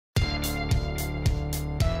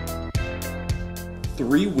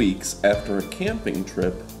3 weeks after a camping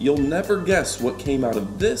trip, you'll never guess what came out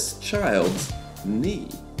of this child's knee.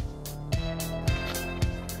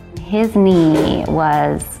 His knee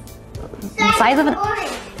was the size of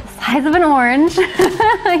an orange.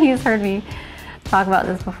 He's heard me talk about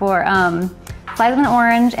this before. Size of an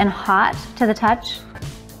orange and hot to the touch.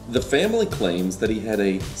 The family claims that he had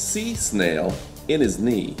a sea snail in his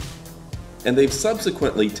knee, and they've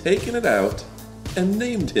subsequently taken it out and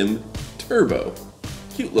named him Turbo.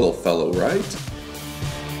 Cute little fellow, right?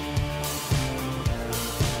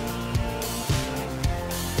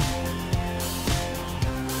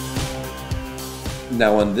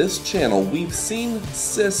 Now on this channel, we've seen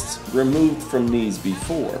cysts removed from knees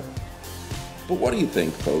before. But what do you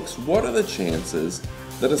think, folks? What are the chances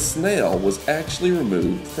that a snail was actually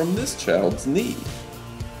removed from this child's knee?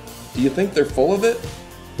 Do you think they're full of it?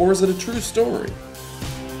 Or is it a true story?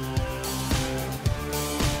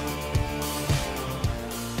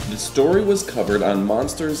 The story was covered on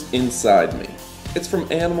Monsters Inside Me. It's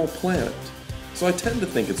from Animal Planet, so I tend to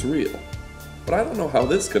think it's real. But I don't know how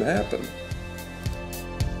this could happen.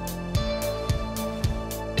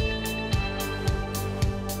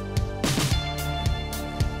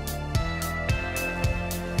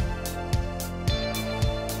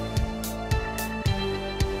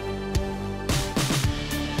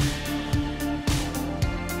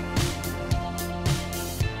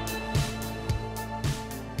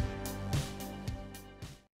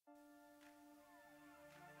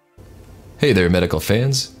 Hey there, medical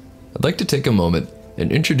fans. I'd like to take a moment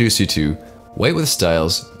and introduce you to White with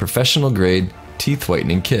Style's professional grade teeth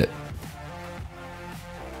whitening kit.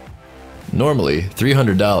 Normally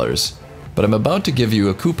 $300, but I'm about to give you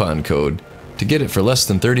a coupon code to get it for less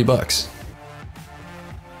than 30 bucks.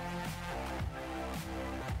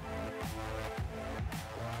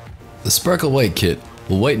 The Sparkle White kit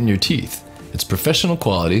will whiten your teeth. It's professional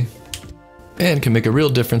quality and can make a real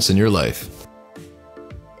difference in your life.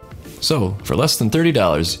 So, for less than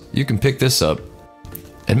 $30, you can pick this up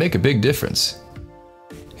and make a big difference.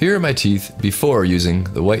 Here are my teeth before using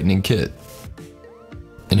the whitening kit,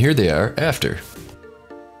 and here they are after.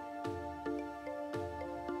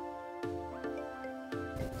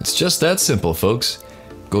 It's just that simple, folks.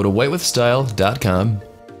 Go to whitewithstyle.com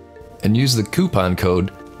and use the coupon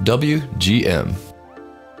code WGM.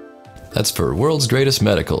 That's for World's Greatest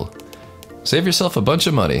Medical. Save yourself a bunch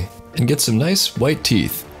of money and get some nice white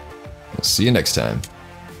teeth. See you next time.